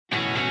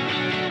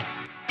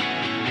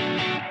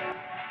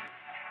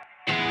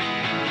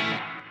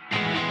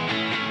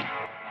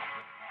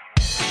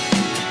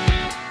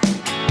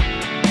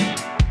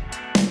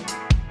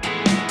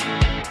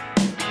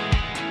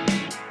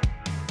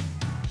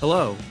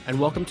Hello, and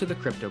welcome to the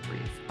Crypto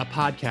Brief, a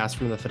podcast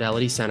from the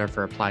Fidelity Center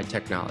for Applied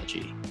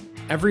Technology.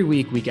 Every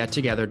week, we get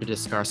together to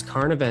discuss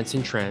current events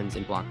and trends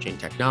in blockchain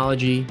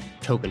technology,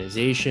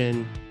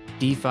 tokenization,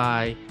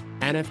 DeFi,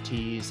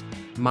 NFTs,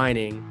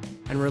 mining,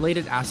 and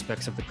related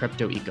aspects of the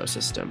crypto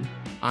ecosystem.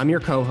 I'm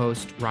your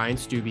co-host, Ryan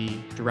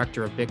Stubbe,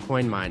 Director of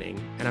Bitcoin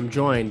Mining, and I'm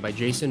joined by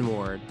Jason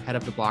Ward, Head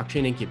of the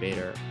Blockchain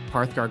Incubator,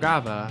 Parth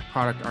Gargava,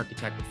 Product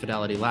Architect with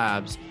Fidelity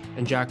Labs,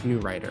 and Jack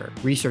Newreiter,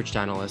 Research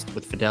Analyst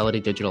with Fidelity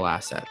Digital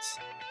Assets.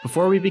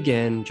 Before we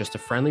begin, just a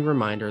friendly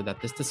reminder that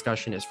this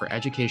discussion is for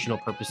educational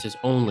purposes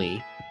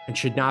only and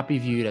should not be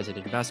viewed as an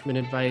investment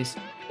advice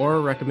or a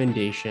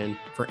recommendation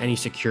for any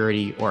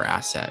security or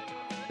asset.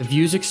 The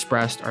views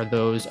expressed are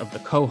those of the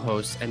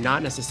co-hosts and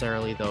not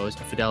necessarily those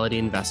of Fidelity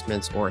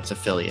Investments or its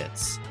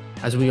affiliates.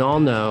 As we all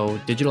know,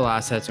 digital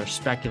assets are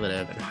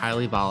speculative and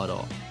highly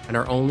volatile and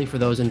are only for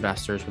those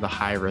investors with a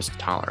high risk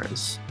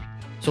tolerance.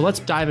 So let's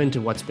dive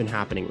into what's been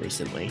happening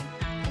recently.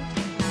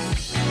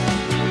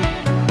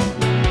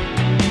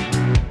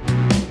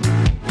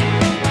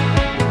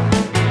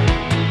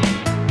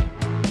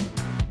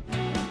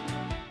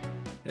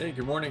 Hey,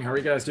 good morning. How are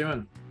you guys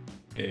doing?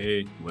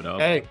 Hey, what up?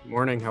 Hey,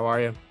 morning. How are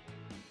you?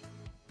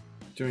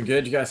 Doing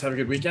good. You guys have a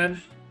good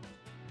weekend?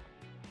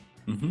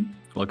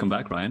 Welcome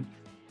back, Ryan.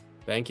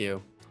 Thank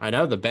you. I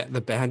know the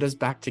band is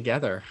back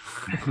together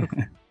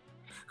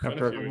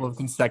after a couple of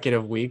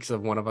consecutive weeks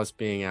of one of us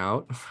being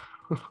out.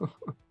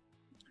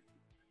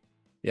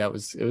 Yeah, it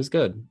was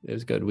good. It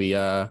was good. We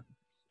in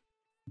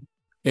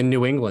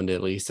New England,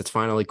 at least, it's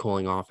finally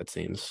cooling off, it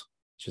seems,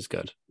 which is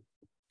good.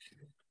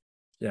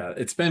 Yeah,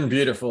 it's been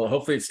beautiful.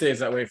 Hopefully it stays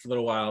that way for a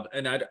little while.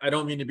 And I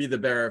don't mean to be the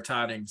bearer of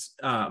tidings,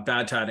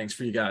 bad tidings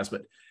for you guys,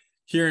 but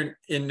here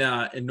in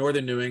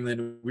northern New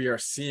England, we are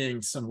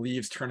seeing some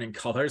leaves turning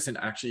colors and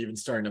actually even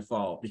starting to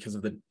fall because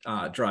of the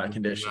dry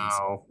conditions.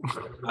 Wow.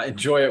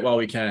 Enjoy it while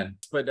we can.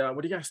 But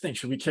what do you guys think?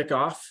 Should we kick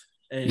off?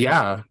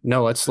 Yeah,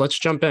 no, let's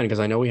jump in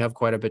because I know we have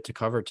quite a bit to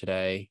cover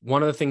today.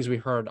 One of the things we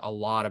heard a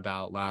lot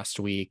about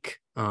last week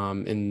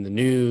in the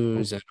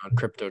news and on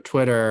crypto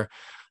Twitter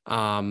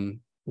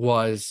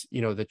was,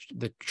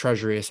 the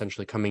Treasury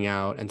essentially coming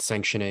out and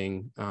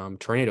sanctioning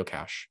Tornado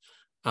Cash.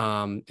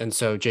 And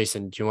so,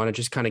 Jason, do you want to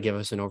just kind of give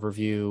us an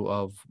overview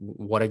of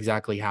what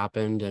exactly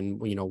happened and,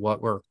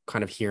 what we're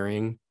kind of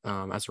hearing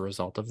as a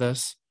result of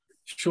this?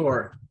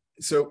 Sure.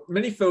 So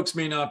many folks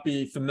may not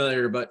be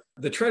familiar, but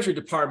the Treasury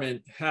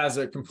Department has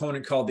a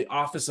component called the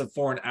Office of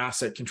Foreign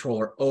Asset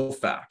Controller,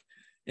 OFAC.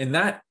 And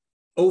that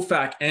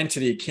OFAC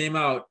entity came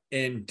out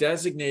and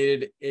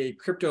designated a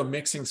crypto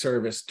mixing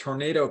service,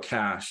 Tornado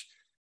Cash,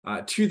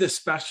 to the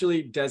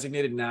specially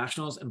designated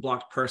nationals and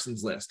blocked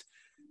persons list.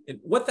 And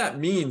what that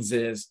means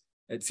is,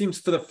 it seems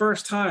for the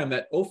first time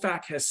that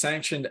OFAC has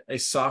sanctioned a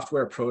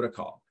software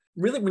protocol.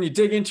 Really, when you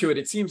dig into it,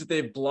 it seems that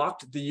they've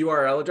blocked the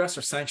URL address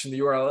or sanctioned the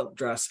URL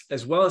address,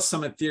 as well as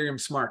some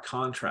Ethereum smart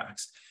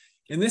contracts.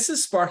 And this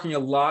is sparking a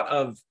lot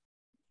of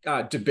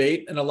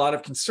debate and a lot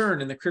of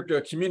concern in the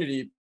crypto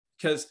community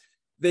because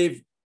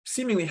they've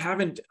seemingly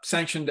haven't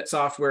sanctioned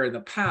software in the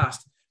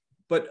past,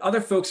 but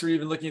other folks are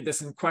even looking at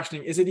this and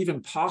questioning, is it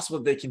even possible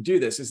that they can do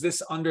this? Is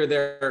this under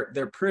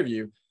their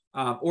purview?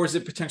 Or is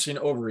it potentially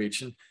an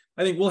overreach? And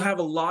I think we'll have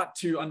a lot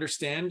to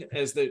understand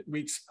as the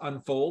weeks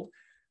unfold.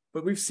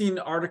 But we've seen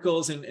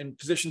articles and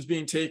positions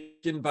being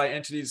taken by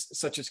entities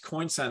such as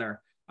Coin Center,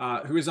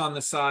 who is on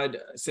the side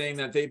saying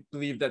that they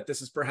believe that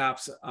this is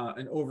perhaps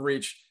an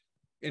overreach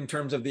in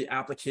terms of the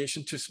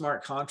application to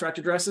smart contract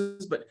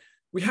addresses. But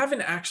we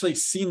haven't actually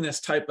seen this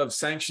type of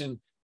sanction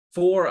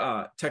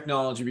for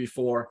technology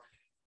before.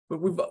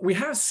 But we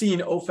have seen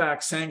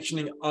OFAC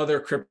sanctioning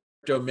other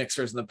crypto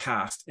mixers in the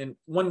past. And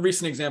one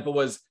recent example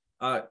was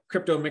a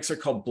crypto mixer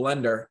called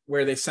Blender,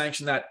 where they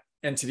sanctioned that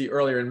entity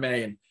earlier in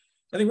May. And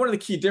I think one of the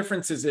key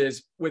differences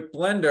is with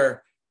Blender,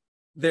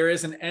 there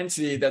is an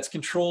entity that's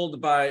controlled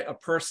by a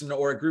person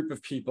or a group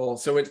of people.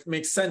 So it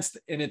makes sense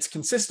and it's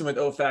consistent with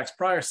OFAC's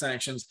prior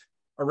sanctions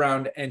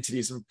around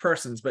entities and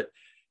persons. But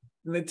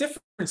the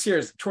difference here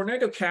is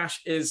Tornado Cash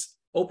is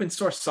open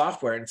source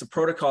software and it's a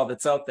protocol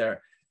that's out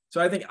there.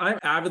 So I think I'm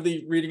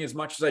avidly reading as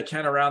much as I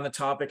can around the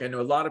topic. I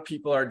know a lot of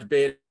people are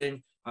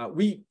debating.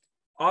 We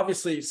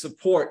obviously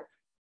support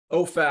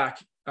OFAC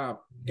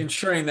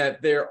ensuring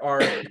that there are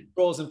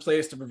controls in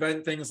place to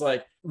prevent things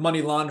like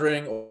money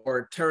laundering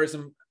or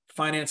terrorism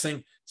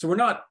financing. So we're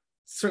not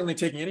certainly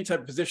taking any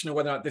type of position of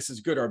whether or not this is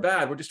good or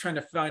bad. We're just trying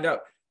to find out,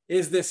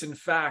 is this in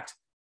fact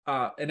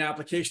an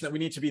application that we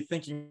need to be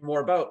thinking more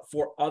about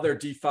for other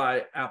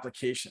DeFi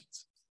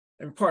applications?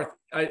 And Parth,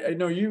 I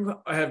know you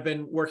have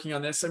been working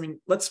on this. I mean,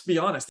 let's be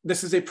honest,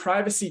 this is a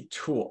privacy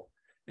tool.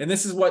 And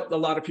this is what a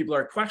lot of people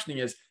are questioning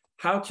is,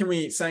 how can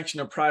we sanction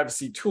a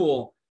privacy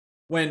tool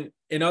when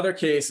in other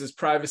cases,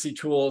 privacy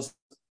tools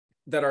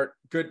that are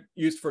good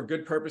used for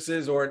good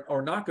purposes or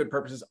not good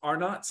purposes are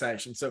not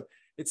sanctioned? So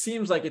it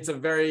seems like it's a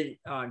very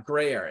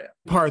gray area.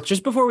 Parth,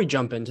 just before we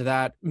jump into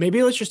that,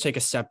 maybe let's just take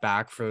a step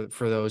back for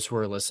those who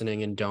are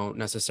listening and don't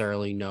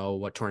necessarily know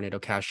what Tornado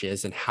Cash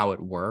is and how it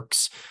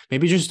works.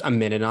 Maybe just a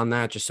minute on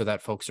that, just so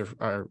that folks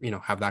are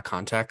have that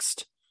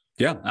context.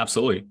 Yeah,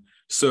 absolutely.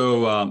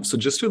 So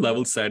just to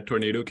level set,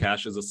 Tornado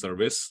Cash is a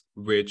service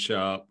which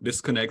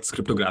disconnects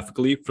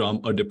cryptographically from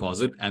a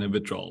deposit and a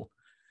withdrawal.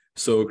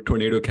 So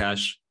Tornado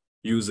Cash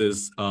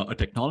uses a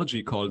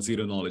technology called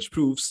zero knowledge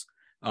proofs,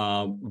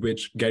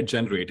 which get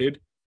generated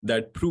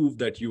that prove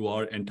that you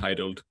are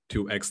entitled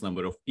to X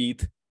number of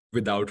ETH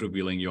without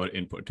revealing your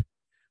input,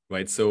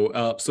 right? So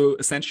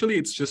essentially,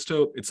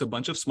 it's a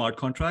bunch of smart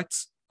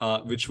contracts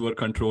which were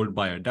controlled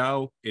by a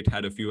DAO. It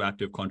had a few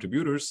active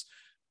contributors,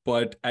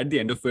 but at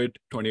the end of it,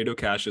 Tornado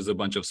Cash is a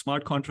bunch of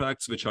smart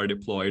contracts which are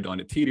deployed on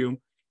Ethereum,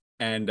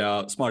 and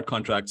smart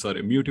contracts are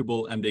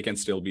immutable and they can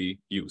still be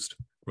used,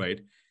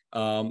 right?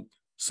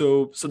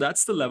 So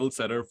that's the level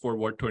setter for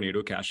what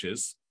Tornado Cash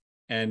is.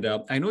 And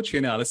I know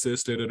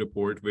Chainalysis did a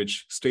report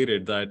which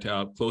stated that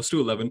close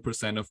to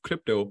 11% of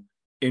crypto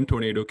in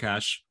Tornado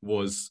Cash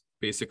was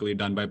basically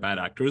done by bad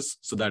actors.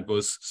 So that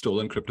was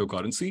stolen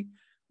cryptocurrency.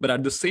 But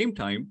at the same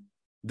time,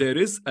 there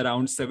is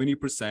around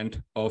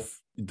 70% of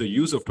the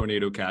use of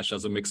Tornado Cash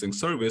as a mixing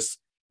service,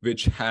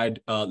 which had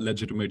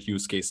legitimate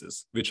use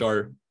cases, which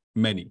are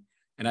many.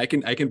 And I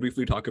can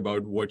briefly talk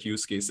about what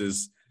use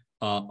cases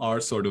are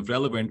sort of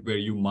relevant where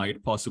you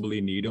might possibly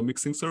need a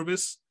mixing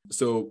service.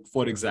 So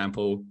for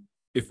example,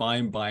 if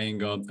I'm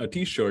buying a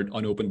t-shirt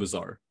on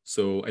OpenBazaar.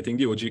 So I think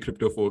the OG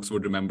crypto folks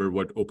would remember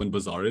what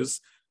OpenBazaar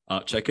is.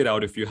 Check it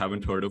out if you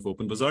haven't heard of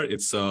OpenBazaar.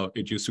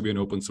 It used to be an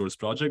open source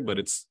project, but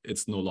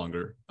it's no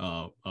longer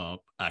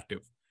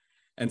active.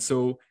 And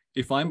so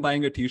if I'm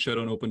buying a t-shirt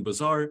on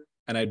OpenBazaar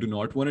and I do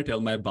not want to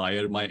tell my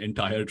buyer my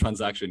entire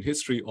transaction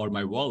history or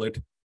my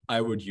wallet, I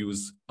would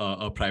use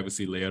a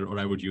privacy layer, or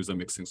I would use a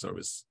mixing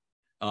service.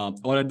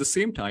 Or at the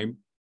same time,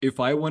 if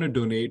I want to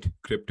donate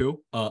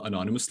crypto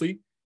anonymously,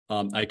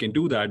 I can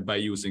do that by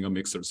using a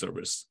mixer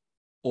service.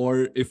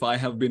 Or if I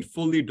have been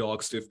fully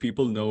doxxed, if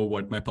people know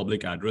what my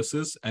public address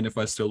is, and if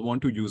I still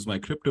want to use my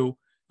crypto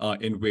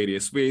in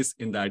various ways,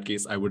 in that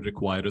case, I would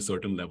require a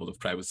certain level of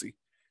privacy.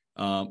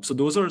 So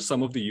those are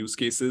some of the use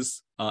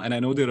cases. And I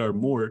know there are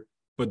more,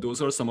 but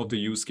those are some of the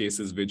use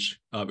cases which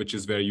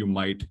is where you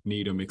might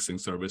need a mixing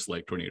service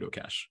like Tornado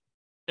Cash.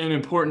 And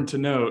important to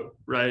note,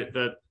 right,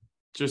 that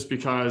just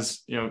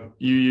because you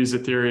use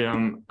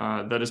Ethereum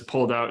that is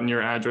pulled out and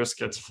your address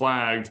gets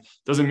flagged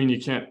doesn't mean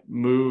you can't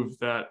move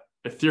that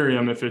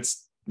Ethereum if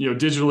it's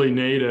digitally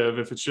native,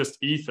 if it's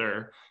just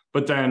Ether.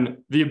 But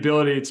then the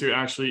ability to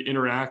actually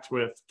interact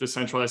with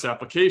decentralized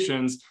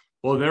applications,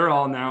 well, they're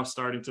all now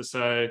starting to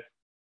say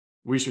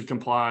we should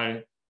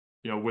comply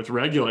with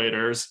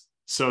regulators,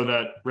 so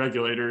that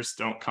regulators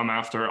don't come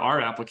after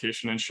our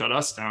application and shut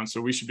us down.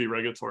 So we should be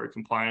regulatory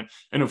compliant.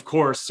 And of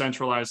course,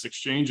 centralized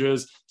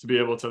exchanges, to be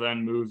able to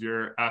then move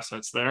your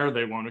assets there,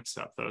 they won't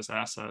accept those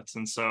assets.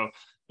 And so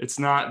it's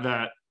not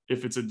that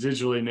if it's a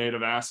digitally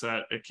native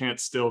asset, it can't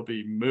still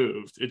be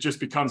moved. It just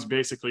becomes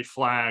basically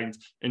flagged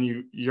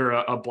and you're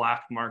a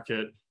black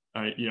market,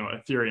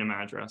 Ethereum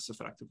address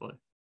effectively.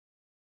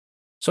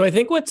 So I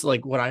think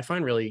what I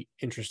find really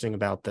interesting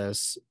about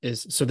this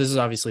is, so this is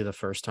obviously the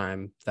first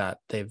time that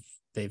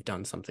they've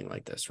done something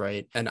like this,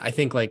 right? And I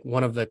think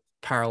one of the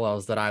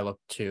parallels that I look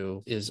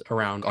to is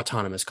around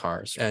autonomous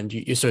cars. And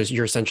so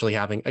you're essentially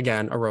having,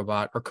 again, a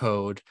robot or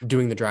code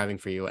doing the driving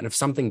for you. And if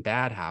something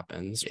bad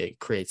happens, it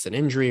creates an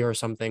injury or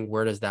something,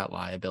 where does that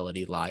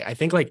liability lie? I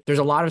think there's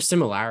a lot of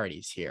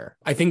similarities here.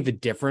 I think the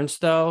difference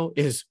though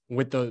is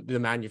with the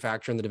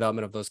manufacture and the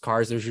development of those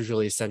cars, there's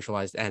usually a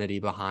centralized entity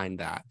behind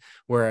that.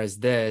 Whereas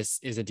this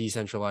is a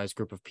decentralized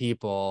group of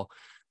people.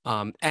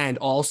 And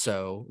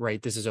also,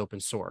 right, this is open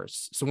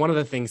source. So one of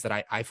the things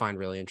that I find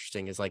really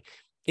interesting is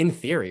in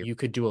theory, you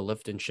could do a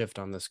lift and shift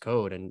on this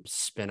code and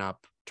spin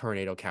up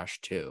Tornado Cash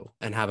 2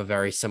 and have a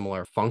very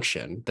similar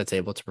function that's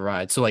able to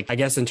provide. So I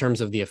guess in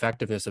terms of the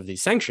effectiveness of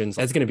these sanctions,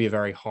 that's going to be a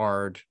very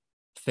hard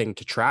thing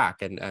to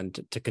track and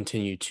to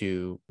continue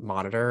to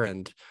monitor,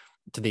 and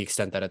to the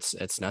extent that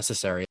it's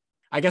necessary.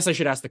 I guess I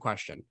should ask the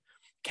question,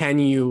 can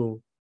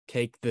you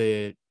take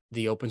the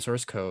open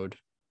source code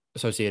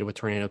associated with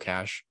Tornado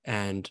Cash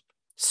and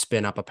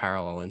spin up a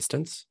parallel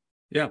instance?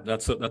 Yeah,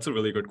 that's a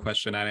really good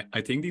question. And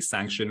I think the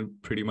sanction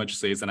pretty much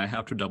says, and I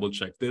have to double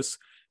check this,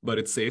 but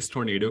it says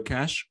Tornado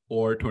Cash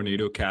or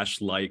Tornado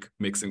Cash-like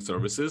mixing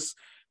services.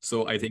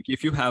 So I think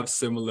if you have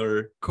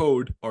similar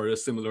code or a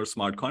similar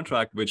smart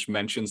contract which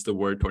mentions the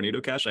word Tornado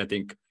Cash, I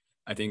think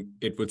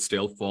it would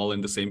still fall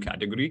in the same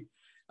category.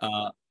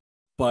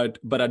 But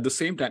at the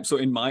same time, so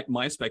in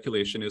my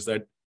speculation is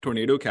that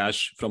Tornado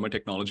Cash, from a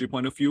technology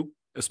point of view,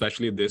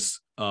 especially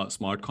this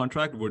smart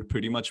contract, would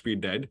pretty much be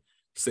dead,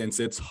 since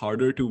it's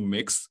harder to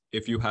mix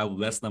if you have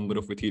less number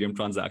of Ethereum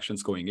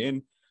transactions going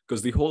in,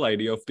 because the whole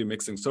idea of the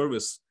mixing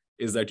service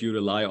is that you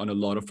rely on a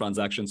lot of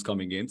transactions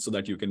coming in so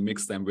that you can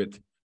mix them with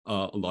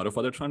a lot of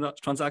other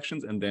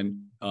transactions and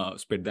then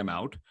spit them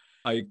out.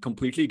 I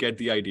completely get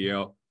the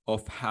idea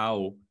of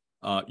how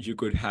you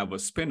could have a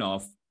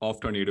spin-off of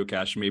Tornado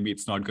Cash. Maybe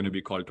it's not going to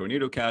be called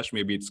Tornado Cash.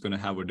 Maybe it's going to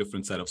have a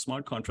different set of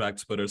smart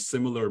contracts, but a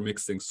similar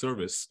mixing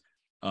service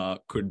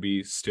could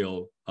be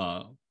still,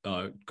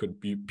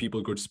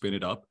 people could spin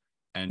it up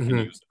and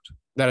use it.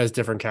 That has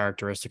different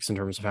characteristics in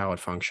terms of how it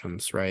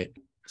functions, right?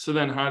 So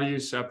then how do you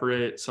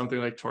separate something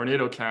like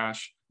Tornado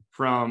Cash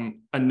from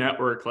a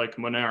network like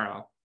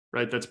Monero,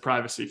 right? That's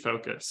privacy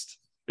focused.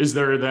 Is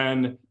there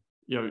then,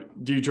 do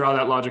you draw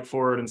that logic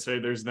forward and say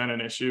there's then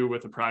an issue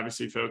with a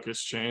privacy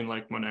focused chain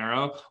like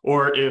Monero?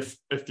 Or if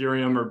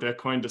Ethereum or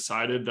Bitcoin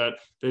decided that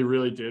they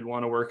really did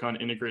want to work on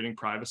integrating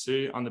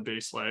privacy on the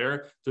base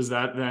layer, does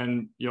that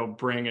then,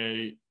 bring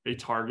a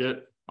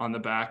target on the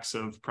backs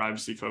of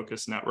privacy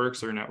focused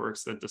networks or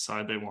networks that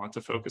decide they want to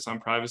focus on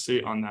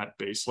privacy on that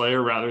base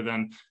layer rather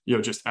than,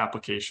 just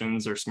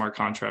applications or smart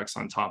contracts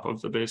on top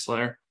of the base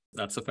layer?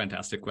 That's a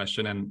fantastic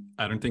question. And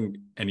I don't think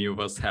any of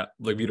us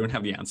we don't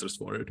have the answers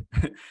for it.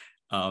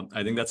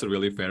 I think that's a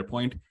really fair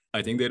point.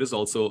 I think there is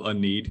also a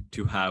need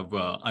to have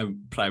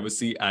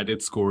privacy at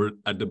its core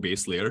at the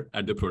base layer,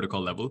 at the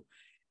protocol level.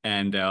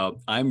 And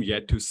I'm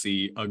yet to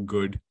see a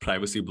good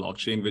privacy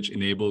blockchain which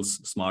enables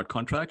smart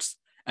contracts.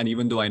 And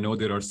even though I know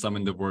there are some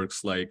in the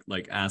works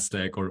like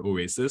Aztec or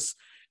Oasis,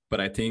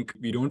 but I think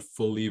we don't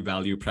fully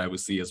value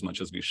privacy as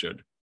much as we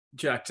should.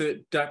 Jack,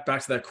 back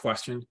to that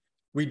question.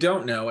 We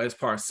don't know, as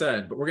Parth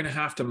said, but we're going to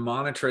have to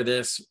monitor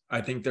this. I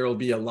think there will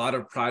be a lot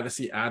of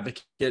privacy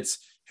advocates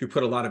who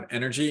put a lot of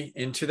energy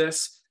into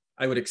this.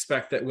 I would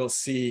expect that we'll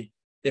see,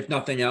 if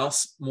nothing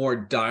else, more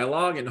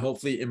dialogue and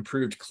hopefully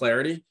improved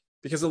clarity,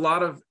 because a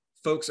lot of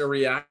folks are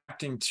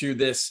reacting to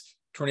this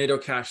Tornado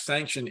Cash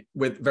sanction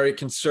with very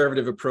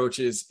conservative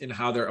approaches in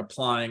how they're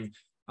applying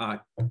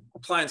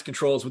compliance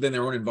controls within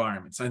their own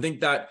environments. I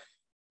think that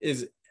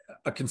is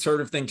a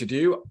conservative thing to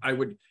do. I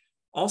would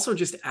also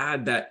just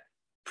add that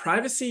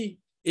privacy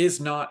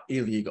is not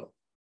illegal.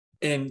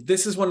 And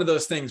this is one of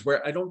those things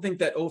where I don't think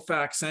that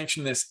OFAC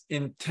sanction this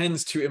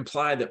intends to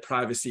imply that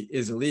privacy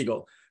is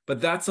illegal.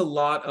 But that's a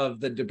lot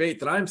of the debate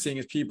that I'm seeing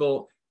is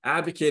people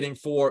advocating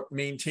for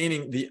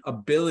maintaining the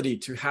ability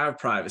to have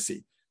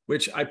privacy,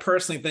 which I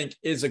personally think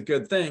is a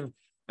good thing.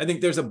 I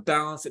think there's a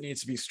balance that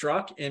needs to be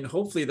struck, and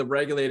hopefully the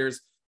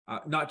regulators,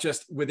 not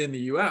just within the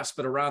US,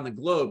 but around the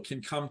globe,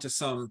 can come to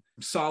some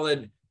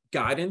solid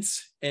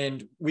guidance,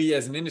 and we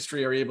as an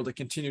industry are able to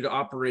continue to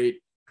operate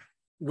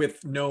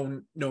with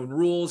known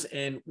rules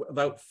and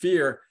without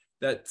fear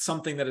that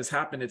something that has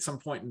happened at some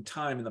point in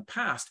time in the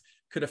past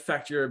could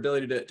affect your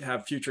ability to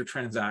have future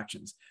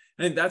transactions.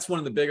 I think that's one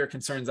of the bigger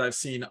concerns I've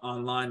seen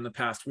online in the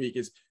past week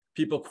is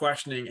people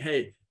questioning,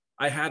 hey,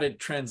 I had a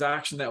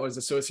transaction that was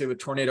associated with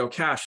Tornado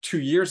Cash 2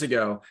 years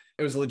ago.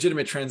 It was a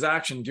legitimate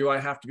transaction. Do I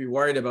have to be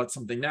worried about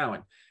something now?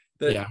 And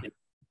the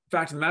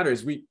fact of the matter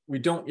is we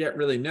don't yet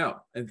really know.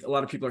 And a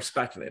lot of people are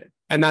speculating.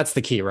 And that's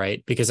the key,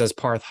 right? Because as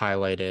Parth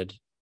highlighted,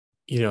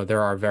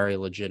 there are very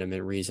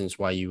legitimate reasons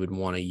why you would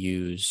want to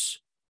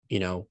use,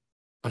 a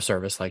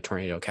service like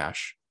Tornado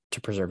Cash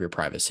to preserve your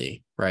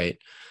privacy, right?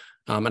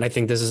 And I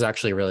think this is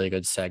actually a really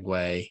good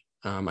segue.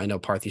 I know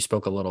Parth, you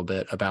spoke a little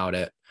bit about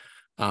it.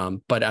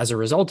 But as a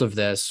result of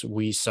this,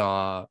 we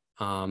saw,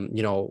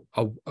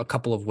 a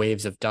couple of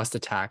waves of dust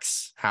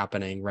attacks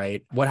happening,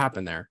 right? What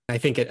happened there? I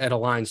think it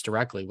aligns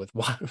directly with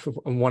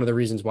one of the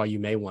reasons why you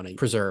may want to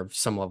preserve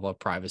some level of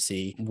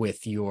privacy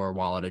with your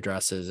wallet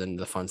addresses and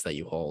the funds that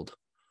you hold.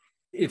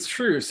 It's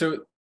true.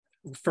 So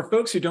for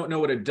folks who don't know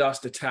what a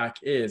dust attack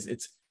is,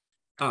 it's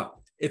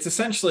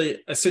essentially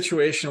a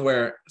situation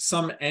where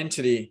some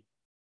entity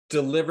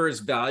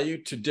delivers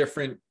value to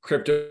different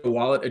crypto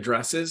wallet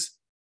addresses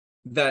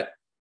that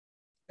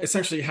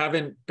essentially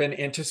haven't been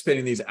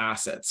anticipating these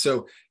assets.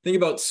 So think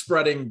about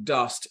spreading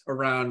dust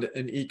around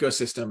an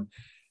ecosystem.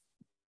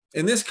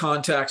 In this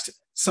context,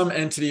 some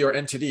entity or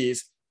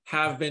entities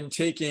have been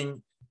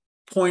taking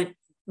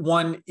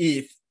 0.1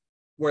 ETH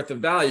worth of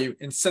value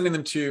and sending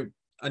them to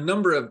a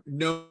number of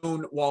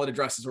known wallet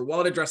addresses or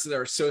wallet addresses that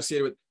are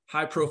associated with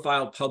high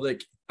profile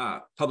public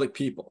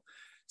people.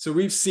 So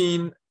we've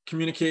seen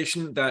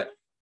communication that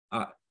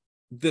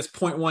this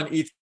 0.1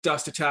 ETH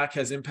dust attack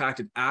has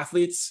impacted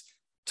athletes,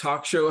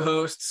 talk show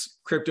hosts,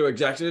 crypto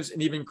executives,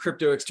 and even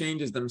crypto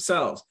exchanges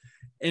themselves.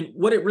 And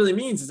what it really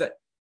means is that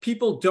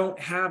people don't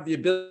have the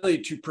ability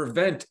to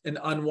prevent an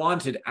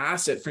unwanted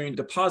asset from being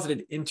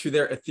deposited into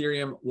their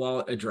Ethereum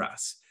wallet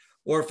address,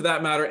 or for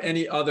that matter,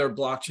 any other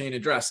blockchain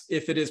address,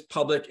 if it is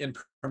public and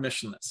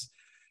permissionless.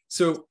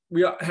 So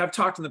we have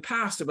talked in the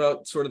past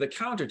about sort of the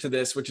counter to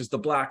this, which is the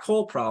black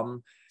hole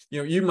problem.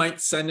 You might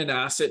send an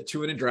asset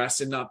to an address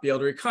and not be able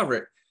to recover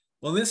it.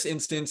 Well, in this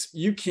instance,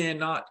 you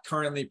cannot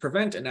currently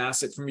prevent an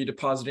asset from being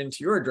deposited into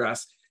your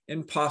address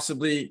and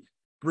possibly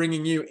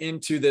bringing you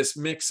into this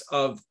mix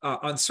of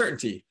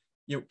uncertainty.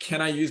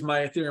 Can I use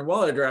my Ethereum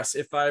wallet address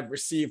if I've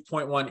received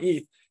 0.1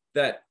 ETH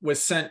that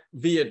was sent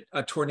via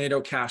a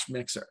Tornado Cash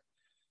mixer?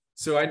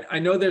 So I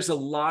know there's a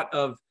lot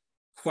of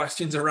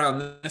questions around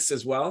this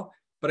as well,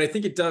 but I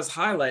think it does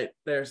highlight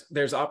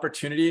there's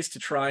opportunities to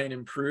try and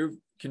improve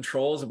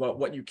controls about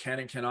what you can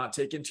and cannot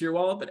take into your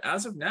wallet. But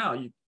as of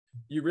now,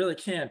 you really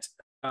can't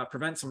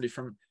prevent somebody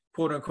from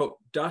quote unquote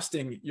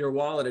dusting your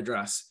wallet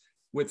address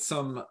with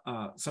some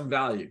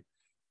value.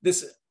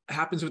 This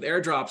happens with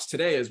airdrops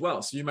today as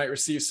well. So you might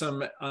receive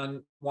some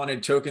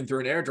unwanted token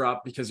through an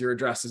airdrop because your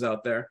address is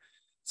out there.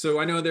 So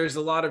I know there's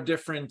a lot of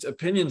different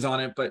opinions on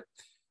it, but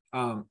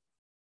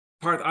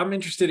Parth, I'm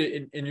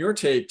interested in your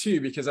take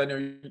too, because I know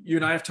you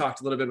and I have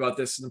talked a little bit about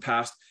this in the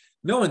past.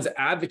 No one's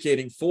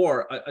advocating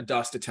for a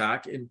dust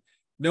attack, and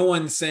no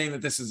one's saying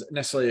that this is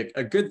necessarily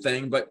a good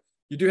thing, but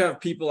you do have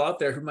people out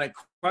there who might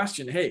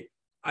question, hey,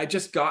 I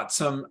just got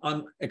some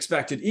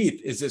unexpected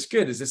ETH. Is this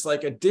good? Is this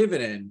like a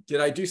dividend?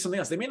 Did I do something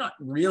else? They may not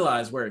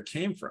realize where it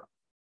came from.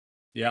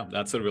 Yeah,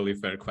 that's a really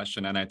fair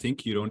question. And I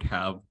think you don't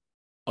have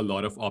a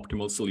lot of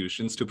optimal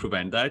solutions to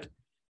prevent that.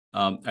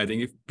 I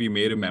think if we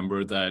may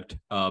remember that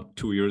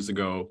 2 years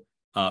ago,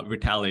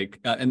 Vitalik,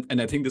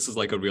 and I think this is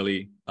like a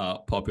really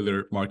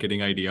popular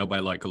marketing idea by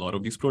like a lot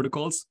of these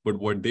protocols, but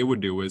what they would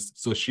do is,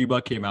 so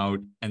Shiba came out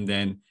and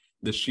then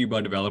the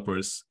Shiba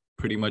developers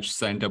pretty much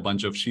sent a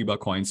bunch of Shiba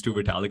coins to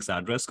Vitalik's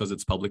address because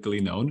it's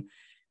publicly known.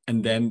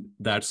 And then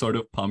that sort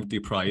of pumped the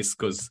price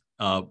because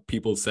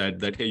people said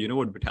that, hey, you know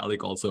what,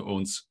 Vitalik also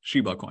owns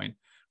Shiba coin,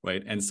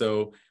 right? And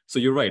so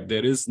you're right,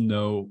 there is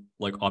no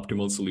like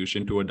optimal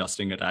solution to a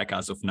dusting attack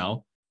as of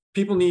now.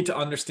 People need to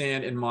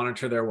understand and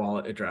monitor their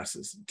wallet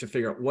addresses to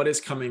figure out what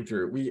is coming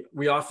through.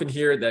 We often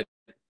hear that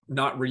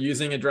not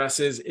reusing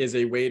addresses is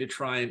a way to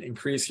try and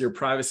increase your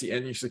privacy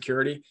and your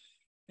security.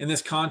 In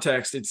this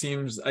context, it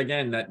seems,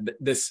 again, that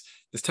this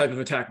type of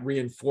attack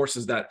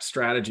reinforces that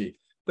strategy,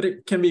 but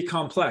it can be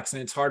complex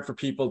and it's hard for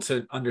people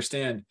to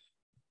understand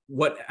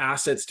what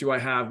assets do I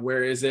have?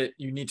 Where is it?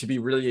 You need to be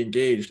really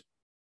engaged.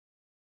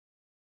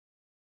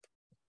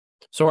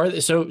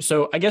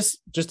 So I guess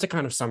just to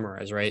kind of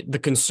summarize, right? The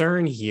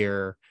concern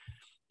here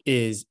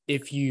is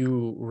if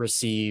you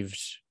received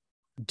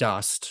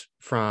dust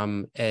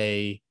from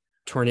a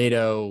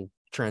Tornado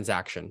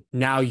transaction,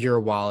 now your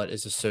wallet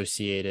is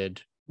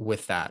associated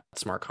with that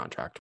smart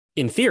contract.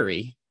 In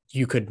theory,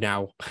 you could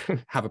now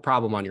have a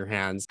problem on your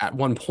hands at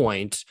one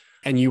point,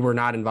 and you were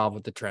not involved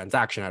with the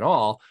transaction at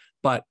all,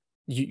 but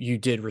you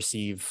did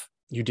receive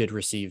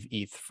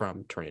ETH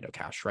from Tornado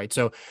Cash, right?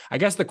 So I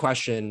guess the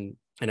question,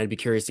 and I'd be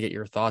curious to get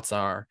your thoughts,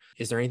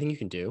 is there anything you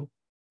can do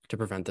to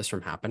prevent this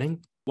from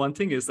happening? One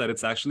thing is that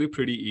it's actually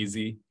pretty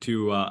easy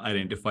to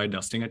identify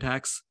dusting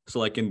attacks. So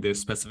like in this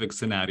specific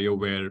scenario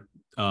where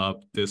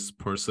this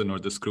person or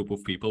this group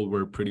of people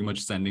were pretty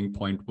much sending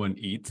 0.1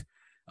 ETH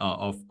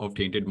of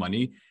tainted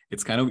money,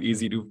 it's kind of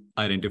easy to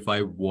identify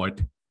what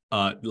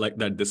like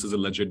that this is a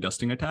legit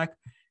dusting attack.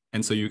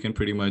 And so you can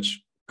pretty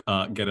much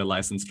get a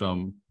license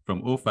from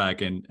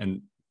OFAC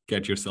and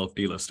get yourself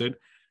delisted.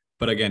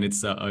 But again,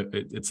 it's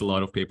a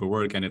lot of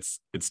paperwork, and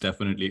it's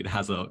definitely it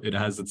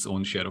has its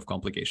own share of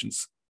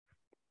complications.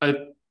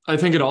 I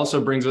think it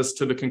also brings us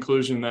to the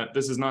conclusion that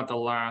this is not the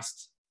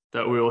last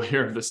that we will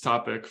hear of this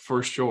topic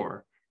for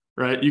sure,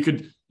 right? You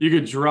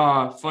could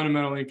draw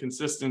fundamental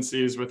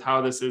inconsistencies with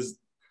how this is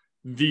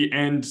the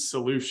end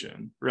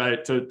solution,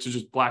 right? To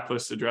just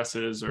blacklist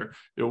addresses or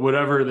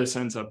whatever this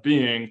ends up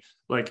being.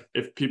 Like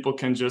if people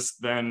can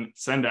just then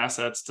send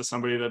assets to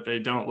somebody that they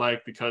don't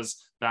like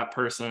because that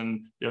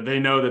person, they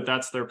know that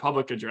that's their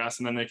public address,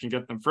 and then they can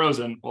get them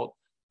frozen. Well,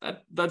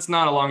 that's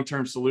not a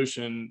long-term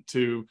solution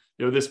to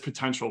this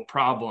potential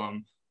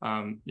problem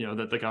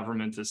that the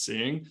government is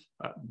seeing.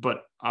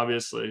 But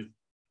obviously,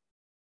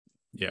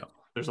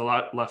 there's a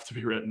lot left to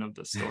be written of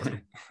this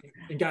story.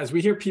 And guys,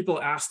 we hear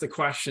people ask the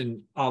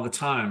question all the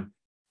time,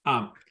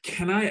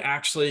 can I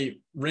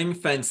actually ring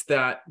fence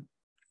that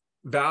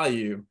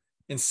value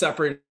and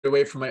separate it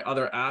away from my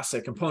other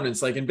asset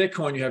components? Like in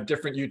Bitcoin, you have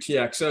different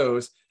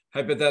UTXOs.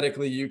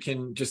 Hypothetically, you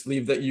can just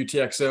leave that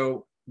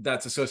UTXO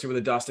that's associated with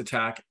a dust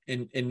attack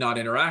and not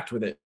interact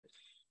with it.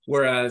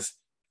 Whereas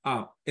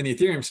in the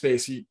Ethereum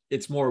space,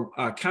 it's more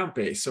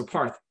account-based. So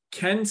Parth,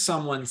 can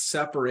someone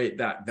separate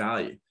that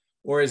value?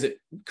 Or is it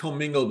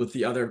commingled with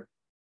the other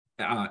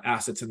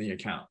assets in the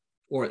account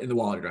or in the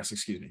wallet address,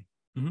 excuse me?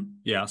 Mm-hmm.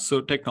 Yeah, so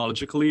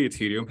technologically,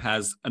 Ethereum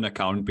has an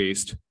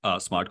account-based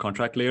smart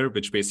contract layer,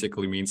 which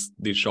basically means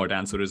the short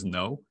answer is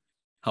no.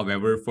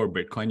 However, for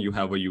Bitcoin, you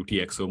have a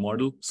UTXO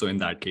model. So in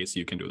that case,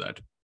 you can do that.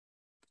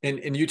 And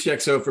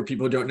UTXO, for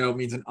people who don't know,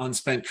 means an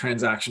unspent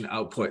transaction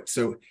output.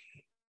 So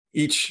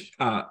each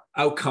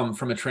outcome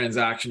from a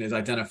transaction is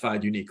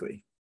identified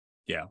uniquely.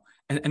 Yeah.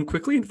 And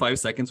quickly in 5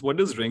 seconds, what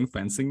does ring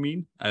fencing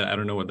mean? I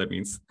don't know what that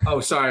means.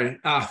 Oh, sorry.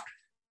 It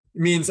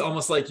means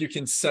almost like you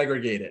can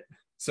segregate it.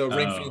 So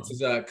ring fence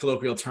is a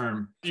colloquial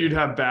term. You'd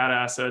have bad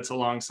assets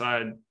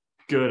alongside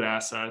good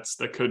assets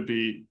that could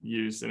be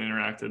used and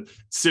interacted,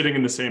 sitting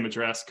in the same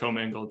address,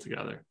 commingled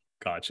together.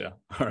 Gotcha.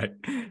 All right.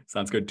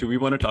 Sounds good. Do we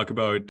want to talk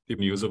about the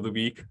news of the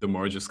week? The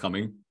merge is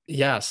coming.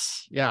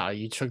 Yes. Yeah.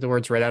 You took the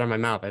words right out of my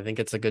mouth. I think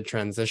it's a good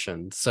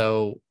transition.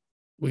 So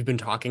we've been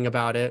talking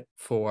about it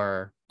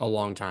for a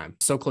long time.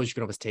 So close you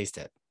can almost taste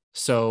it.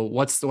 So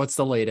what's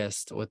the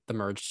latest with the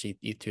merge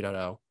ETH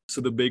 2.0? So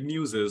the big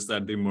news is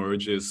that the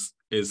merge is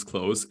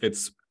close.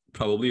 It's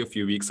probably a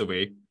few weeks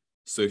away.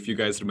 So if you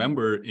guys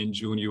remember, in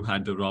June, you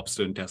had the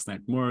Ropster and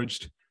testnet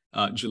merged.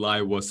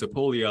 July was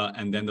Sepolia,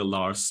 and then the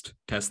last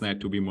testnet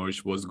to be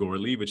merged was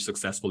Goerli, which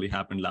successfully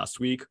happened last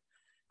week.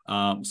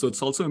 So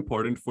it's also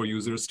important for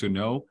users to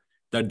know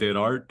that there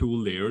are two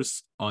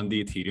layers on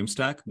the Ethereum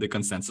stack, the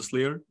consensus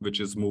layer,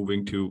 which is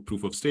moving to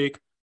proof of stake,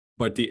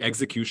 but the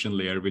execution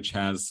layer, which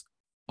has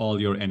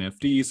all your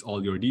NFTs,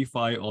 all your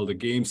DeFi, all the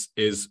games,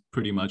 is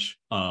pretty much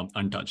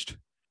untouched.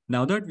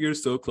 Now that we're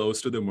so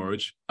close to the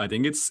merge, I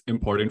think it's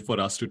important for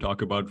us to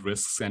talk about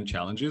risks and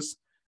challenges.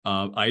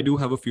 I do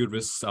have a few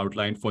risks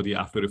outlined for the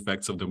after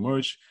effects of the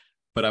merge,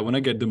 but I want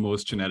to get the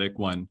most generic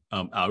one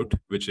out,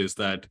 which is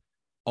that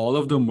all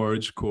of the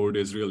merge code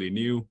is really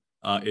new.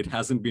 It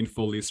hasn't been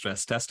fully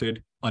stress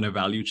tested on a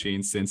value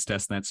chain since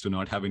testnets do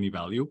not have any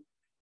value.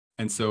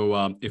 And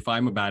so if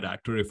I'm a bad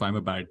actor, if I'm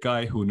a bad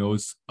guy who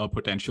knows a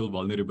potential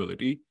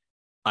vulnerability,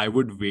 I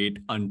would wait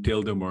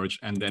until the merge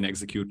and then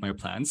execute my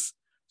plans.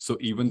 So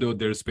even though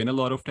there's been a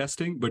lot of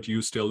testing, but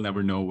you still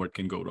never know what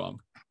can go wrong.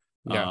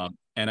 Yeah.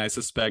 And I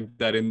suspect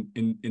that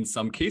in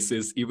some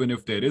cases, even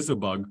if there is a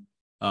bug,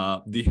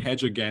 the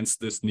hedge against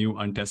this new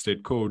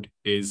untested code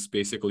is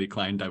basically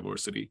client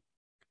diversity.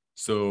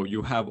 So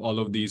you have all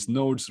of these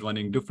nodes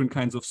running different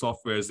kinds of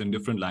softwares in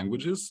different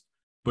languages,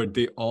 but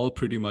they all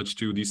pretty much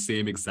do the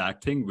same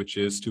exact thing, which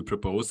is to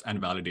propose and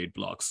validate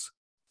blocks.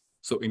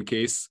 So in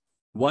case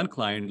one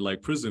client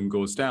like Prism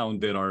goes down,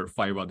 there are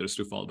 5 others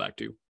to fall back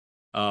to.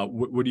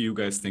 What do you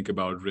guys think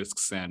about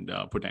risks and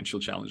potential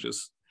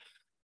challenges?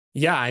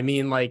 Yeah, I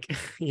mean, like,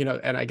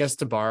 and I guess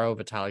to borrow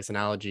Vitalik's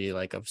analogy,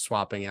 like of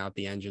swapping out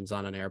the engines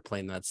on an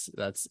airplane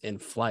that's in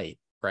flight,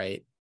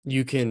 right?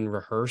 You can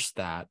rehearse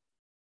that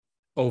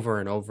over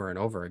and over and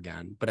over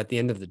again, but at the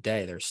end of the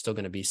day, there's still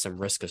going to be some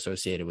risk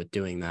associated with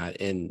doing that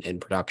in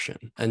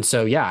production. And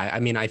so, yeah, I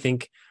mean, I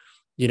think,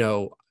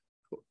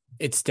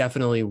 it's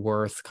definitely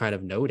worth kind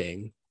of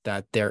noting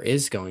that there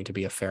is going to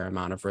be a fair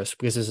amount of risk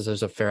because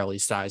there's a fairly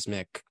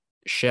seismic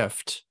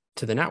shift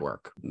to the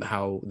network,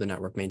 how the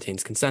network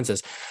maintains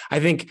consensus.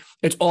 I think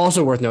it's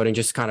also worth noting,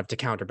 just kind of to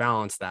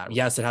counterbalance that.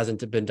 Yes, it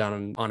hasn't been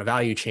done on a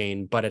value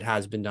chain, but it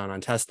has been done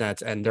on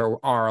testnets. And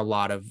there are a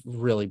lot of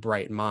really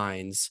bright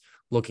minds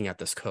looking at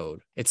this code.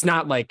 It's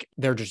not like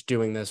they're just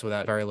doing this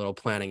without very little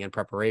planning and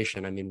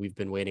preparation. I mean, we've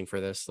been waiting for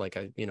this, like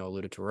I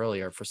alluded to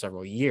earlier, for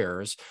several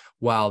years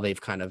while they've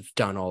kind of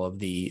done all of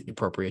the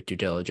appropriate due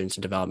diligence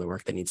and development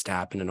work that needs to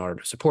happen in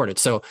order to support it.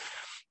 So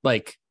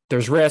like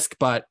there's risk,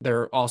 but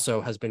there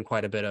also has been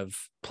quite a bit of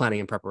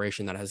planning and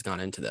preparation that has gone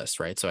into this,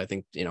 right? So I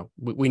think,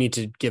 we need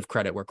to give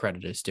credit where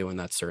credit is due. And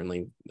that's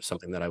certainly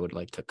something that I would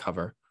like to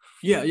cover.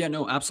 Yeah,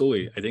 no,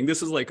 absolutely. I think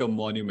this is like a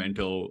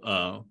monumental,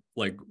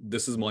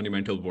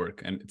 monumental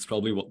work, and it's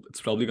probably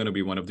going to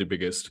be one of the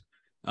biggest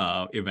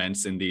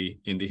events in the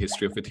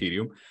history of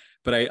Ethereum.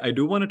 But I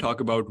do want to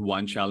talk about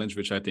one challenge,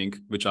 which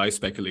I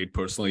speculate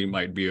personally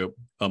might be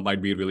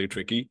really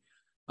tricky,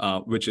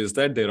 which is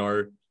that there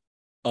are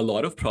a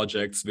lot of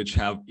projects which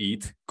have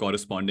ETH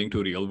corresponding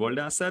to real world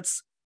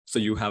assets. So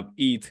you have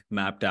ETH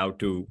mapped out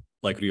to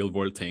like real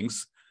world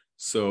things.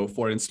 So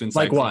for instance,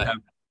 like what?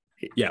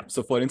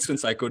 So for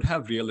instance, I could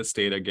have real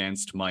estate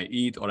against my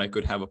ETH, or I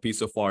could have a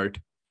piece of art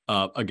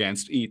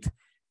against ETH.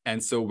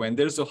 And so when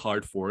there's a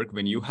hard fork,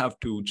 when you have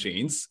 2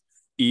 chains,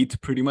 ETH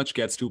pretty much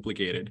gets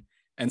duplicated.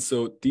 And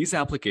so these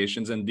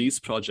applications and these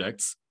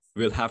projects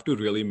will have to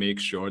really make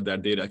sure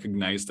that they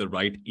recognize the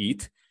right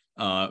ETH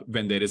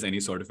when there is any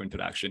sort of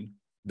interaction.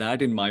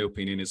 That, in my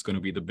opinion, is going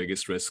to be the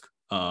biggest risk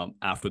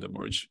after the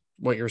merge.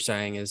 What you're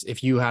saying is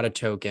if you had a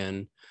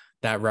token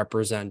that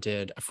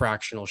represented a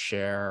fractional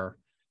share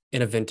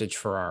in a vintage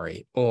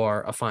Ferrari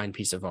or a fine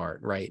piece of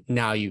art, right?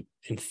 Now you,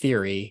 in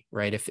theory,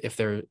 right,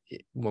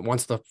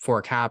 once the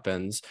fork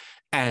happens,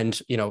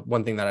 and,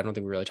 one thing that I don't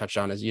think we really touched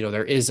on is,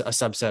 there is a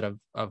subset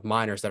of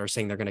miners that are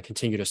saying they're going to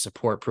continue to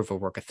support proof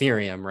of work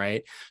Ethereum,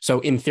 right?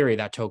 So in theory,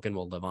 that token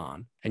will live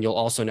on. And you'll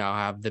also now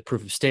have the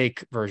proof of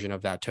stake version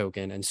of that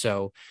token. And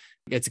so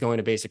it's going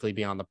to basically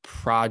be on the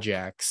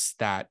projects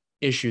that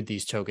issued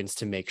these tokens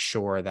to make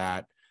sure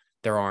that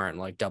there aren't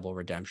like double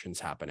redemptions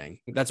happening.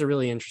 That's a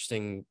really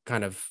interesting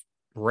kind of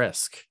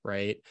risk,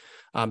 right?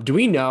 Do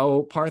we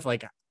know, Parth,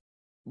 like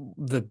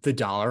the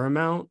dollar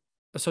amount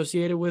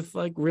associated with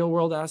like real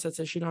world assets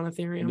issued on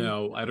Ethereum?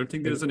 No, I don't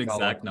think there's an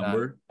exact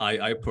number.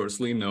 I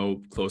personally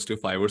know close to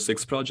 5 or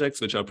 6 projects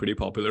which are pretty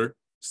popular.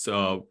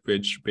 So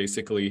which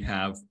basically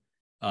have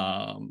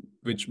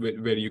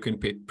where you can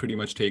pretty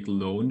much take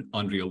loan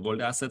on real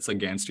world assets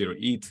against your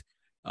ETH.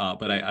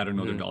 But I don't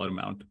know the dollar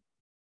amount.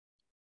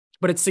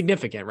 But it's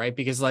significant, right?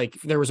 Because like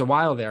there was a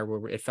while there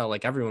where it felt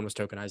like everyone was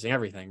tokenizing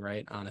everything,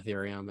 right, on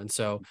Ethereum. And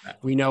so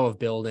we know of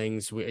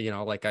buildings,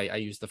 like I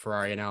use the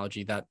Ferrari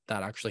analogy, that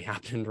actually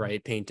happened,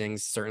 right?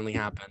 Paintings certainly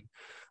happen.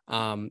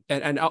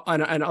 And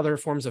other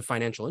forms of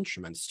financial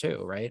instruments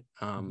too, right?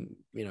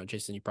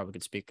 Jason, you probably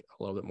could speak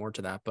a little bit more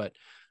to that, but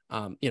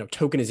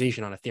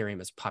tokenization on Ethereum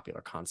is a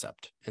popular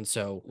concept. And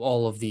so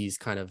all of these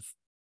kind of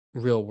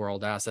real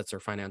world assets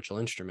or financial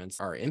instruments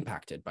are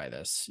impacted by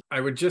this. I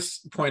would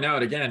just point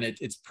out again,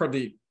 it's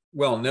probably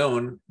well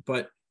known,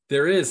 but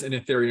there is an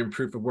Ethereum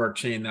proof of work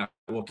chain that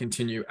will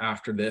continue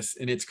after this,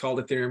 and it's called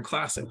Ethereum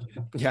Classic.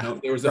 Yeah,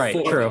 there was a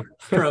fork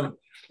from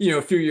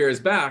a few years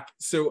back.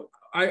 So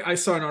I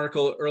saw an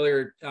article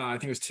earlier, I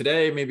think it was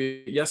today,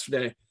 maybe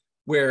yesterday,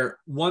 where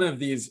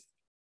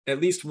at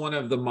least one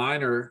of the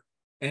minor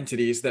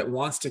entities that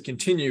wants to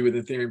continue with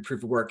Ethereum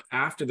proof of work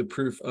after the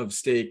proof of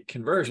stake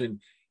conversion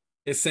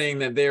is saying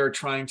that they are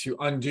trying to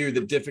undo the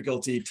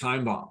difficulty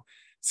time bomb.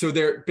 So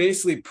they're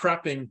basically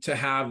prepping to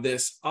have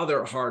this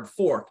other hard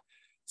fork.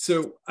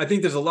 So I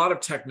think there's a lot of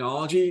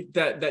technology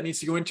that needs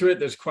to go into it.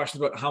 There's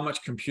questions about how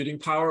much computing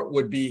power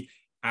would be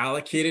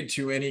allocated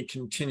to any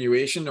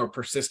continuation or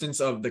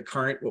persistence of the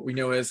current, what we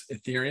know as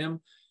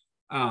Ethereum.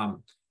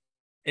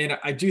 And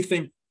I do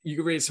think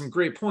you raised some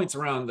great points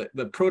around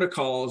the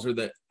protocols or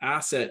the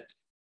asset,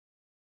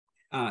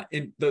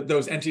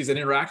 those entities that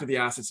interact with the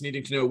assets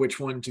needing to know which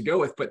one to go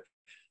with. But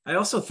I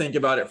also think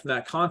about it from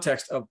that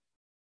context of,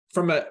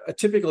 from a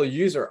typical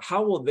user,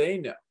 how will they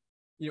know?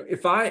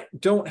 If I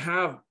don't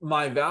have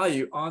my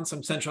value on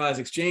some centralized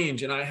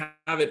exchange and I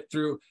have it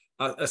through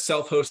a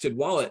self-hosted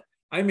wallet,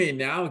 I may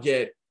now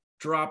get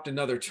dropped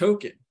another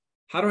token.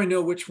 How do I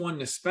know which one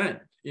to spend?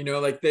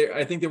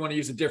 I think they want to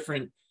use a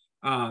different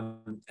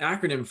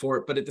acronym for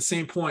it, but at the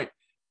same point,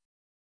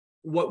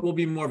 what will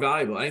be more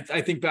valuable?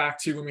 I think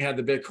back to when we had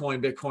the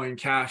Bitcoin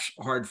Cash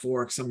hard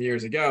fork some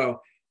years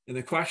ago, and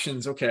the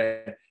question's,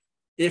 okay,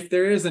 if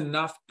there is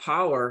enough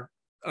power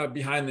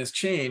behind this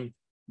chain,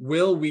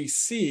 will we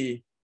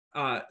see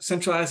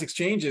centralized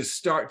exchanges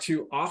start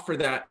to offer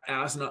that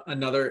as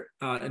another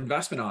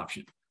investment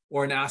option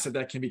or an asset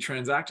that can be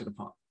transacted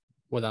upon?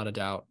 Without a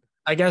doubt.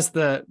 I guess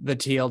the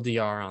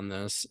TLDR on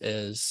this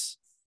is,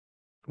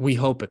 we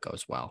hope it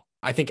goes well.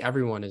 I think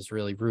everyone is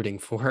really rooting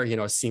for,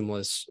 a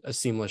seamless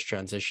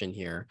transition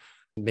here.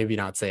 Maybe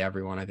not say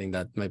everyone. I think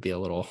that might be a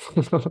little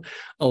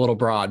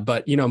broad,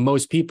 but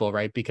most people,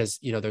 right? Because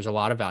there's a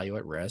lot of value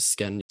at risk.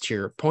 And to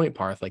your point,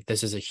 Parth, like,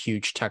 this is a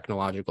huge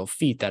technological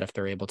feat that, if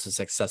they're able to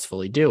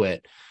successfully do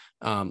it,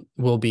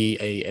 will be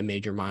a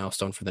major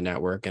milestone for the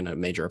network and a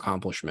major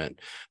accomplishment.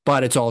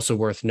 But it's also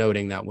worth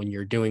noting that when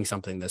you're doing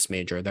something this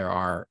major, there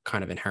are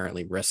kind of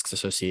inherently risks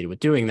associated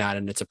with doing that.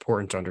 And it's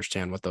important to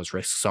understand what those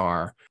risks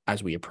are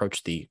as we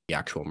approach the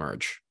actual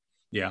merge.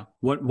 Yeah.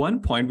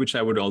 One point which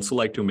I would also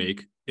like to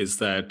make is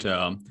that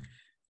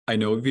I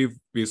know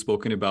we've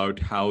spoken about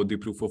how the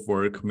proof of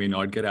work may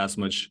not get as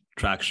much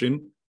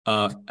traction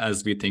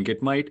as we think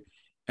it might.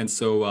 And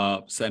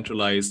so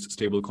centralized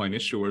stablecoin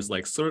issuers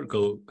like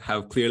Circle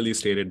have clearly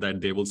stated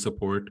that they will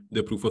support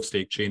the proof of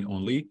stake chain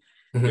only,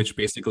 which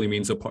basically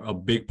means a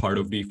big part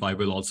of DeFi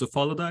will also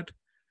follow that.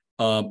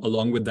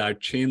 Along with that,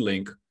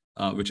 Chainlink,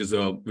 which is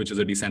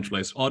a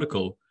decentralized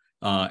oracle,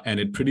 and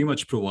it pretty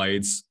much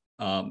provides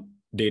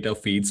data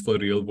feeds for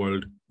real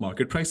world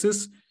market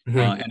prices.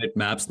 And it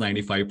maps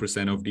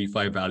 95% of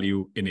DeFi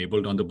value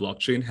enabled on the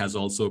blockchain, has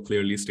also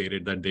clearly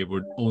stated that they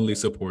would only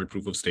support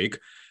proof of stake.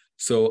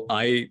 So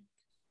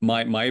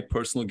my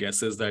personal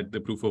guess is that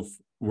the proof of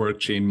work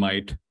chain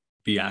might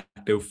be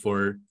active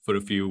for a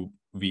few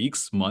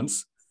weeks,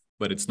 months,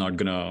 but it's not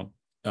gonna,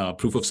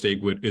 proof of stake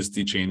is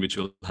the chain which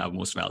will have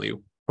most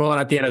value. Well,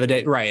 and at the end of the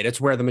day, right,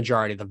 it's where the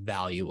majority of the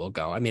value will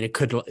go. I mean,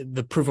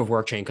 the proof of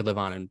work chain could live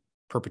on in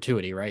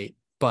perpetuity, right?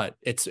 But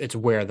it's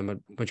where the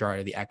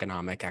majority of the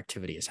economic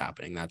activity is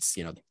happening. That's,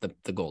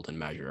 the golden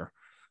measure.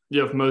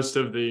 Yeah, if most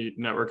of the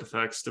network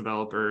effects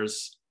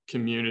developers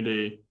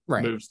community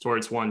moves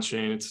towards one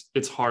chain,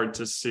 it's hard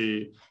to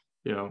see,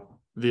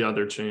 the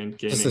other chain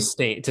gaining to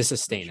sustain it,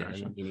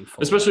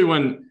 especially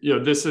when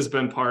this has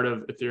been part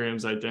of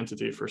Ethereum's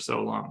identity for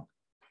so long.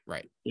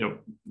 Right.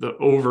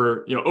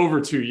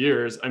 Over 2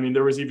 years. I mean,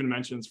 there was even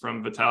mentions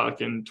from Vitalik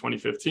in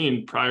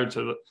 2015, prior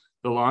to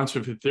the launch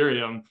of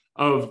Ethereum,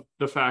 of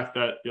the fact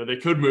that they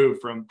could move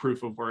from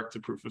proof of work to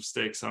proof of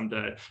stake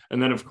someday.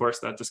 And then, of course,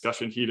 that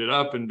discussion heated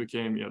up and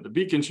became the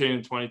beacon chain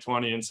in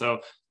 2020. And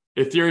so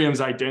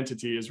Ethereum's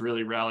identity is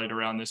really rallied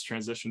around this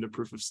transition to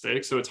proof of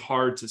stake. So it's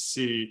hard to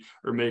see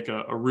or make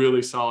a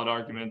really solid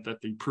argument that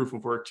the proof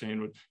of work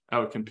chain would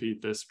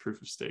outcompete this proof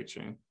of stake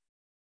chain.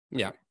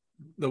 Yeah.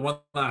 The one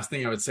last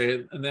thing I would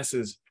say, and this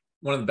is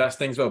one of the best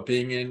things about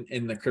being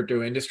in the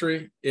crypto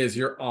industry, is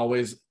you're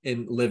always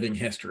in living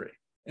history.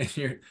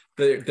 And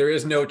there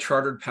is no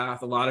chartered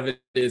path. A lot of it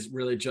is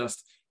really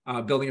just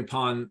building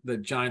upon the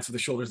giants of the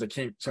shoulders that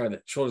came,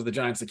 the shoulders of the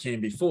giants that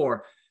came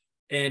before.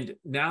 And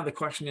now the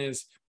question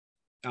is,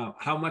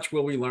 how much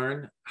will we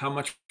learn? How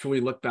much will we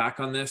look back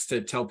on this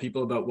to tell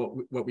people about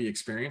what we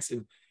experienced?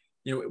 And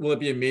will it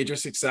be a major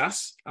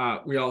success?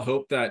 We all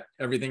hope that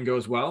everything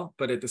goes well,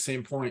 but at the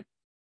same point,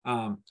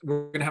 we're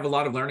going to have a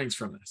lot of learnings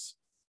from this.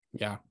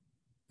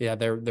 Yeah,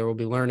 there will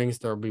be learnings.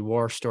 There will be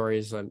war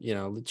stories. To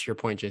your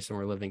point, Jason,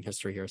 we're living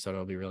history here, so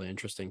it'll be really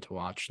interesting to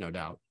watch, no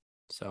doubt.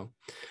 So,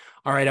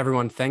 all right,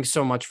 everyone, thanks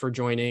so much for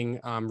joining.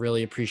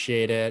 Really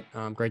appreciate it.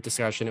 Great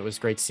discussion. It was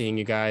great seeing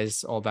you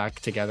guys all back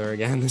together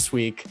again this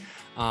week.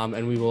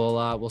 And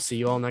we'll see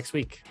you all next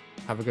week.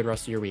 Have a good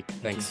rest of your week.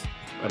 Thanks.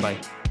 Bye-bye.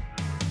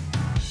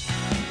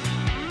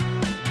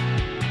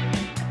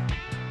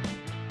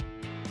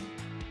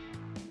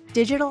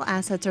 Digital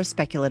assets are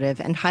speculative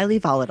and highly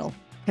volatile,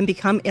 can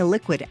become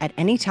illiquid at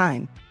any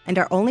time, and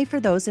are only for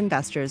those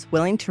investors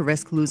willing to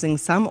risk losing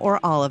some or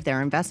all of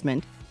their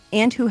investment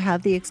and who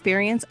have the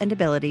experience and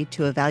ability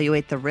to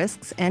evaluate the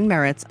risks and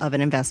merits of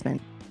an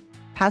investment.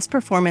 Past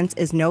performance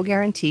is no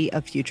guarantee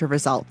of future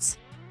results.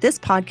 This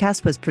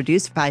podcast was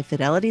produced by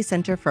Fidelity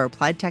Center for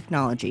Applied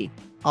Technology,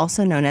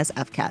 also known as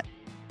FCAT.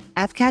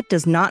 FCAT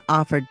does not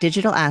offer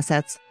digital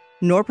assets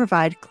nor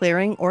provide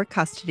clearing or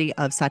custody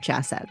of such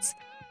assets.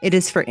 It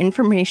is for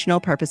informational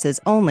purposes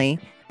only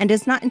and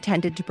is not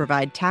intended to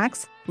provide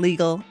tax,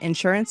 legal,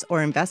 insurance,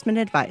 or investment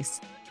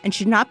advice, and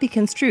should not be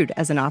construed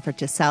as an offer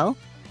to sell,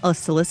 a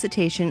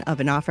solicitation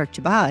of an offer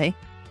to buy,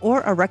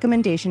 or a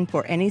recommendation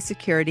for any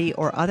security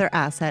or other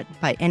asset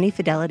by any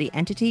Fidelity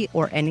entity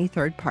or any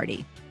third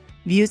party.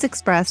 Views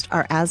expressed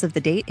are as of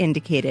the date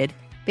indicated,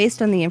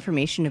 based on the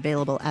information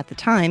available at the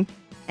time,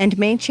 and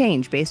may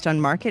change based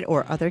on market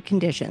or other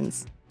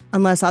conditions.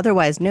 Unless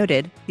otherwise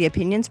noted, the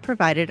opinions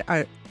provided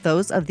are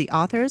those of the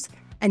authors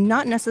and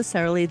not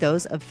necessarily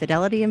those of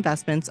Fidelity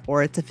Investments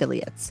or its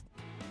affiliates.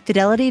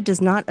 Fidelity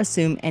does not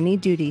assume any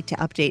duty to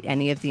update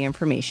any of the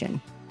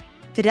information.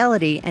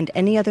 Fidelity and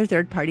any other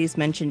third parties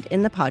mentioned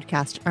in the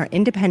podcast are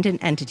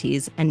independent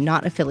entities and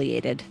not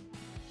affiliated.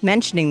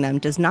 Mentioning them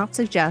does not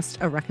suggest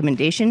a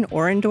recommendation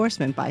or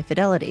endorsement by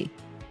Fidelity.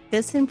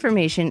 This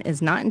information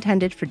is not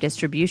intended for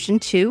distribution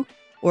to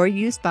or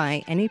used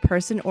by any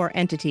person or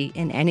entity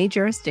in any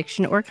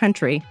jurisdiction or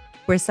country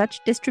where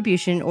such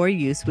distribution or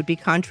use would be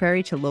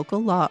contrary to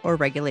local law or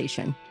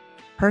regulation.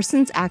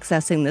 Persons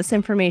accessing this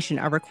information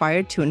are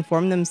required to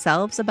inform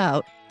themselves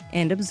about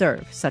and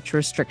observe such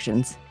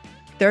restrictions.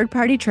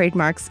 Third-party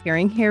trademarks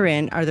appearing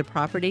herein are the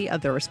property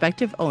of their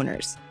respective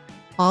owners.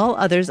 All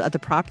others are the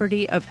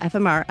property of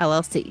FMR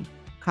LLC.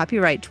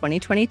 Copyright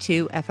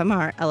 2022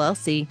 FMR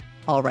LLC,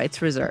 all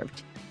rights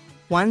reserved.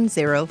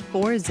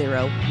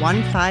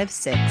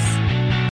 1040156